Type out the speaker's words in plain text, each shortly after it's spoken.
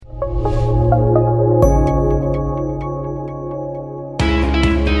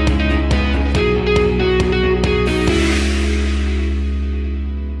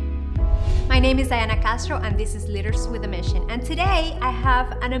and this is Leaders with a Mission. And today I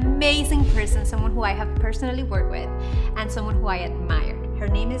have an amazing person, someone who I have personally worked with and someone who I admire. Her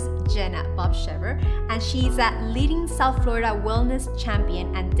name is Jenna Bobschever, and she's a leading South Florida wellness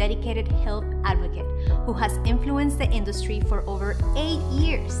champion and dedicated health advocate who has influenced the industry for over 8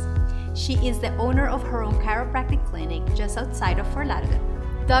 years. She is the owner of her own chiropractic clinic just outside of Fort Lauderdale.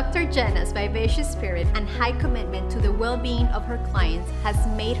 Dr. Jenna's vivacious spirit and high commitment to the well-being of her clients has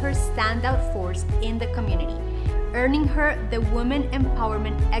made her standout force in the community, earning her the Women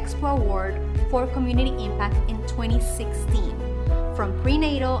Empowerment Expo Award for Community Impact in 2016. From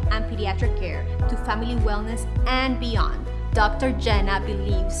prenatal and pediatric care to family wellness and beyond, Dr. Jenna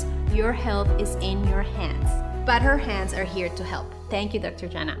believes your health is in your hands, but her hands are here to help. Thank you, Dr.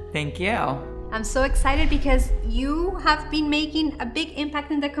 Jenna. Thank you. I'm so excited because you have been making a big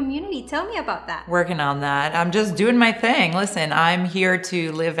impact in the community. Tell me about that. Working on that. I'm just doing my thing. Listen, I'm here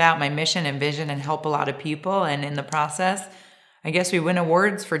to live out my mission and vision and help a lot of people. And in the process, I guess we win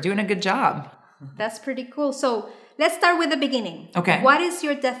awards for doing a good job. That's pretty cool. So let's start with the beginning. Okay. What is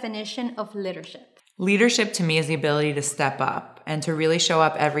your definition of leadership? Leadership to me is the ability to step up and to really show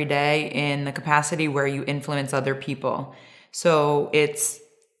up every day in the capacity where you influence other people. So it's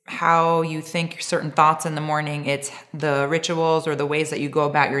how you think certain thoughts in the morning. It's the rituals or the ways that you go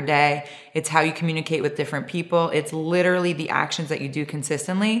about your day. It's how you communicate with different people. It's literally the actions that you do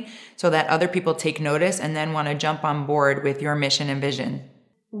consistently so that other people take notice and then want to jump on board with your mission and vision.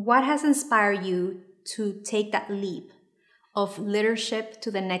 What has inspired you to take that leap of leadership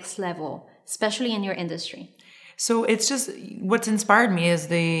to the next level, especially in your industry? So it's just what's inspired me is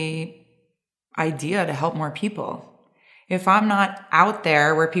the idea to help more people. If I'm not out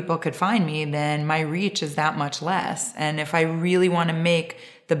there where people could find me, then my reach is that much less. And if I really want to make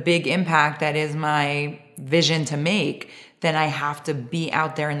the big impact that is my vision to make, then I have to be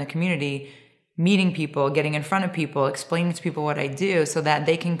out there in the community, meeting people, getting in front of people, explaining to people what I do so that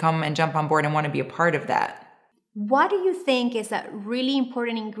they can come and jump on board and want to be a part of that. What do you think is a really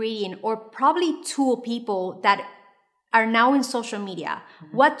important ingredient or probably tool people that are now in social media?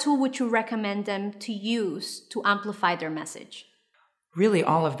 What tool would you recommend them to use to amplify their message? Really,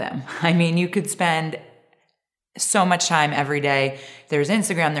 all of them. I mean, you could spend so much time every day. There's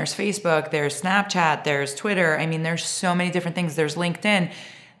Instagram, there's Facebook, there's Snapchat, there's Twitter. I mean, there's so many different things. There's LinkedIn.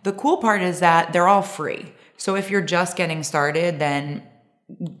 The cool part is that they're all free. So if you're just getting started, then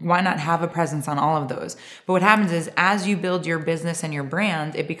why not have a presence on all of those? But what happens is as you build your business and your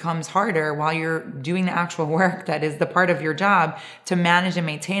brand, it becomes harder while you're doing the actual work that is the part of your job to manage and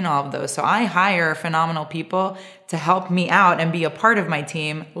maintain all of those. So I hire phenomenal people to help me out and be a part of my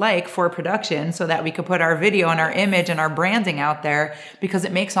team, like for production, so that we could put our video and our image and our branding out there because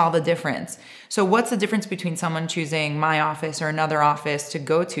it makes all the difference. So what's the difference between someone choosing my office or another office to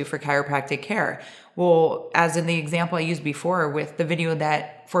go to for chiropractic care? Well, as in the example I used before with the video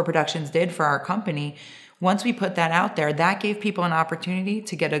that 4 Productions did for our company, once we put that out there, that gave people an opportunity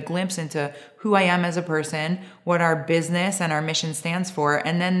to get a glimpse into who I am as a person, what our business and our mission stands for.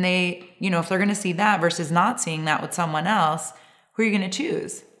 And then they, if they're going to see that versus not seeing that with someone else, who are you going to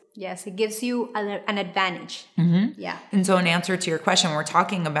choose? Yes, it gives you an advantage. Mm-hmm. Yeah. And so in answer to your question, we're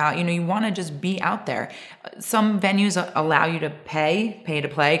talking about, you want to just be out there. Some venues allow you to pay to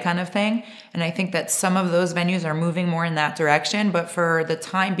play kind of thing. And I think that some of those venues are moving more in that direction. But for the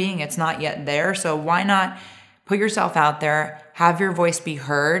time being, it's not yet there. So why not put yourself out there, have your voice be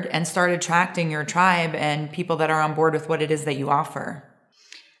heard, and start attracting your tribe and people that are on board with what it is that you offer.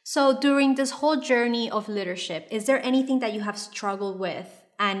 So during this whole journey of leadership, is there anything that you have struggled with?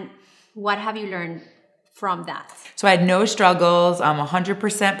 And what have you learned from that? So I had no struggles. I'm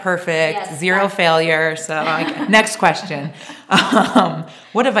 100% perfect, zero failure. So next question.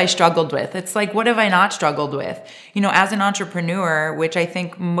 What have I struggled with? It's like, what have I not struggled with? As an entrepreneur, which I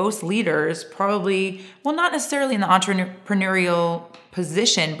think most leaders probably, well, not necessarily in the entrepreneurial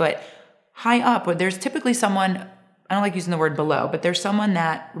position, but high up, where there's typically someone, I don't like using the word below, but there's someone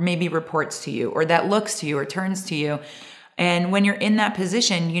that maybe reports to you or that looks to you or turns to you. And when you're in that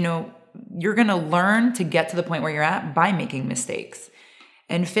position, you're going to learn to get to the point where you're at by making mistakes.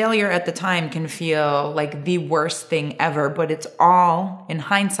 And failure at the time can feel like the worst thing ever, but it's all, in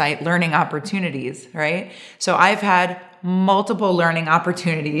hindsight, learning opportunities, right? So I've had multiple learning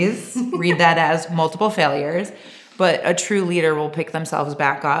opportunities, read that as multiple failures, but a true leader will pick themselves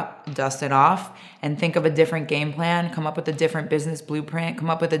back up, dust it off, and think of a different game plan, come up with a different business blueprint, come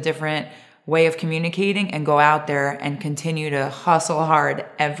up with a different way of communicating, and go out there and continue to hustle hard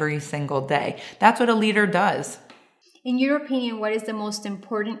every single day. That's what a leader does. In your opinion, what is the most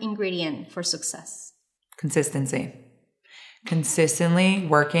important ingredient for success? Consistency. consistently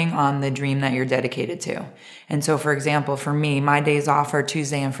working on the dream that you're dedicated to. And so, for example, for me, my days off are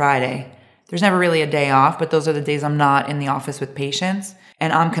Tuesday and Friday. There's never really a day off, but those are the days I'm not in the office with patients.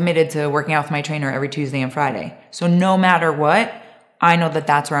 And I'm committed to working out with my trainer every Tuesday and Friday. So no matter what, I know that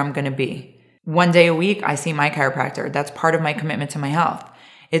that's where I'm going to be. One day a week, I see my chiropractor. That's part of my commitment to my health.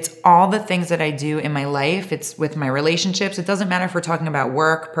 It's all the things that I do in my life. It's with my relationships. It doesn't matter if we're talking about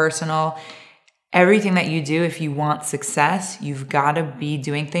work, personal, everything that you do. If you want success, you've got to be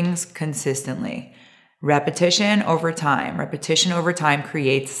doing things consistently. Repetition over time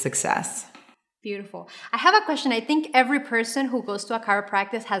creates success. Beautiful. I have a question. I think every person who goes to a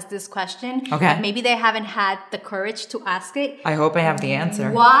chiropractic has this question. Okay. Maybe they haven't had the courage to ask it. I hope I have the answer.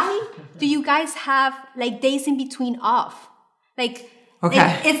 Why do you guys have like days in between off? Like,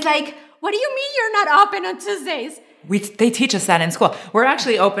 okay. It's like, what do you mean you're not open on Tuesdays? They teach us that in school. We're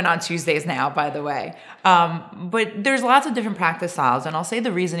actually open on Tuesdays now, by the way. But there's lots of different practice styles. And I'll say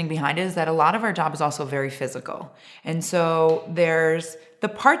the reasoning behind it is that a lot of our job is also very physical. And so there's the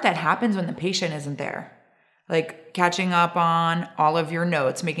part that happens when the patient isn't there. Like catching up on all of your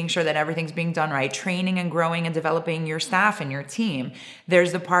notes, making sure that everything's being done right, training and growing and developing your staff and your team.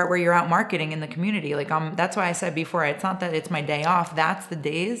 There's the part where you're out marketing in the community. Like that's why I said before, it's not that it's my day off. That's the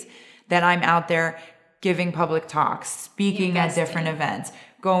days that I'm out there giving public talks, speaking at different events,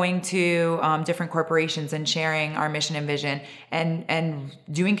 going to different corporations and sharing our mission and vision and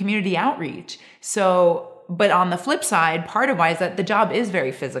doing community outreach. So, but on the flip side, part of why is that the job is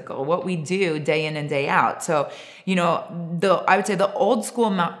very physical, what we do day in and day out. So, I would say the old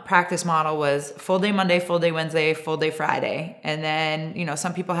school practice model was full day Monday, full day Wednesday, full day Friday. And then,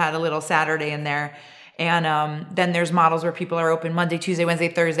 some people had a little Saturday in there. And then there's models where people are open Monday, Tuesday, Wednesday,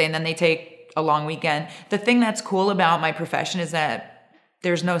 Thursday, and then they take a long weekend. The thing that's cool about my profession is that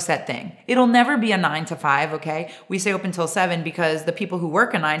there's no set thing. It'll never be a 9 to 5, okay? We stay open till 7 because the people who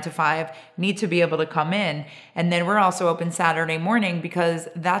work a 9 to 5 need to be able to come in. And then we're also open Saturday morning because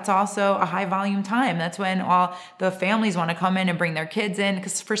that's also a high volume time. That's when all the families want to come in and bring their kids in,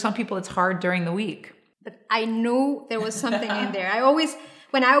 because for some people it's hard during the week. But I knew there was something in there.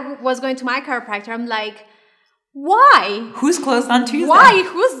 When I was going to my chiropractor, I'm like, why? Who's closed on Tuesday? Why?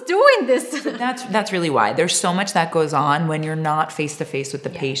 Who's doing this? That's really why. There's so much that goes on when you're not face-to-face with the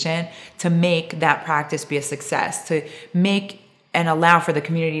patient to make that practice be a success, to make and allow for the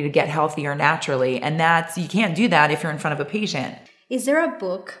community to get healthier naturally. And you can't do that if you're in front of a patient. Is there a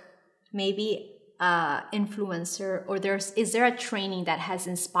book, maybe influencer, or is there a training that has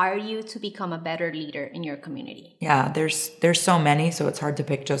inspired you to become a better leader in your community? Yeah, there's so many, so it's hard to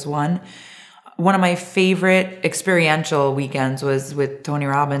pick just one. One of my favorite experiential weekends was with Tony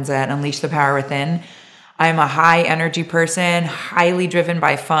Robbins at Unleash the Power Within. I'm a high energy person, highly driven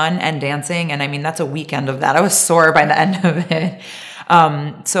by fun and dancing. And I mean, that's a weekend of that. I was sore by the end of it.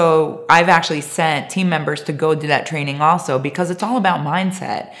 So I've actually sent team members to go do that training also, because it's all about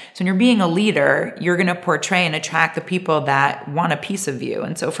mindset. So when you're being a leader, you're going to portray and attract the people that want a piece of you.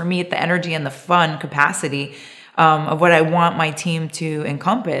 And so for me, the energy and the fun capacity of what I want my team to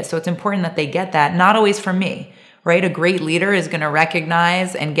encompass. So it's important that they get that, not always from me, right? A great leader is going to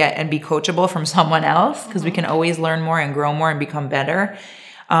recognize and be coachable from someone else, because we can always learn more and grow more and become better.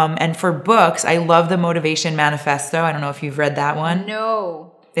 And for books, I love the Motivation Manifesto. I don't know if you've read that one.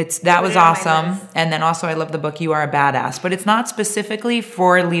 No. That was awesome. And then also I love the book, You Are a Badass, but it's not specifically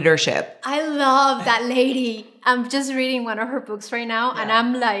for leadership. I love that lady. I'm just reading one of her books right now, and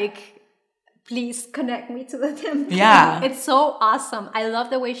I'm like, please connect me to the temple. Yeah. It's so awesome. I love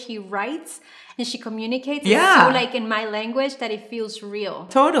the way she writes and she communicates. Yeah. It's so like in my language that it feels real.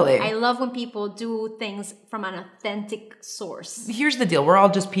 Totally. I love when people do things from an authentic source. Here's the deal. We're all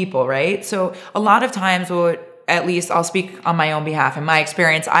just people, right? So a lot of times at least I'll speak on my own behalf. In my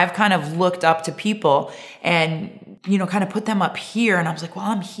experience, I've kind of looked up to people and kind of put them up here. And I was like, well,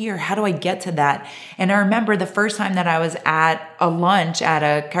 I'm here. How do I get to that? And I remember the first time that I was at a lunch at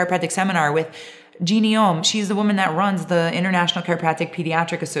a chiropractic seminar with Jeannie Ohm. She's the woman that runs the International Chiropractic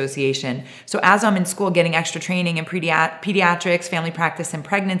Pediatric Association. So as I'm in school getting extra training in pediatrics, family practice, and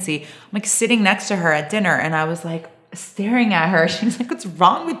pregnancy, I'm like sitting next to her at dinner. And I was like, staring at her. She was like, what's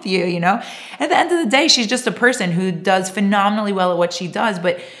wrong with you? At the end of the day, she's just a person who does phenomenally well at what she does.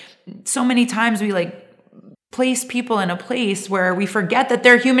 But so many times we place people in a place where we forget that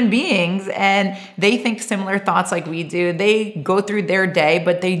they're human beings and they think similar thoughts like we do. They go through their day,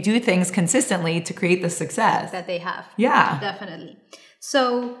 but they do things consistently to create the success that they have. Yeah. Definitely.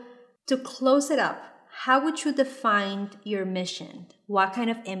 So to close it up, how would you define your mission? What kind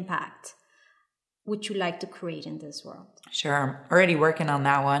of impact would you like to create in this world? Sure. I'm already working on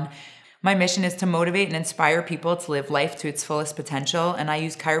that one. My mission is to motivate and inspire people to live life to its fullest potential, and I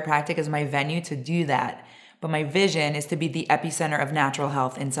use chiropractic as my venue to do that. But my vision is to be the epicenter of natural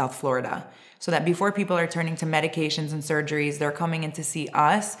health in South Florida, so that before people are turning to medications and surgeries, they're coming in to see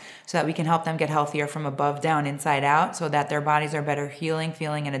us so that we can help them get healthier from above down, inside out, so that their bodies are better healing,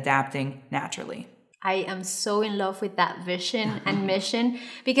 feeling, and adapting naturally. I am so in love with that vision and mission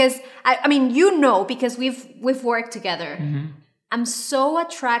because I mean, you know, because we've worked together. Mm-hmm. I'm so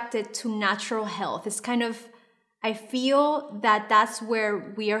attracted to natural health. It's kind of, I feel that that's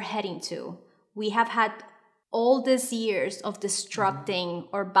where we are heading to. We have had all these years of destructing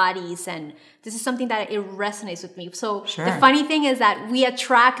our bodies, and this is something that it resonates with me. So the funny thing is that we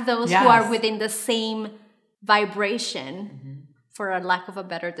attract those who are within the same vibration, for a lack of a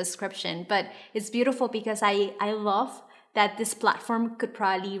better description. But it's beautiful because I love that this platform could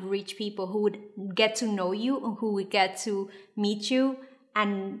probably reach people who would get to know you, who would get to meet you,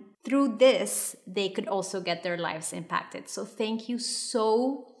 and through this, they could also get their lives impacted. So thank you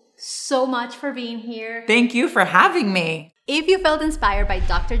so much for being here. Thank you for having me. If you felt inspired by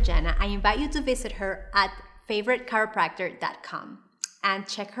Dr. Jenna, I invite you to visit her at favoritechiropractor.com and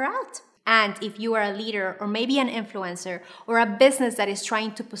check her out. And if you are a leader or maybe an influencer or a business that is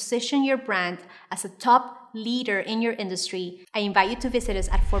trying to position your brand as a top leader in your industry, I invite you to visit us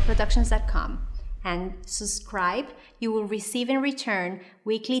at forproductions.com and subscribe. You will receive in return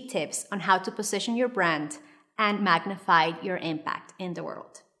weekly tips on how to position your brand and magnify your impact in the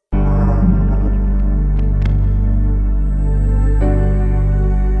world.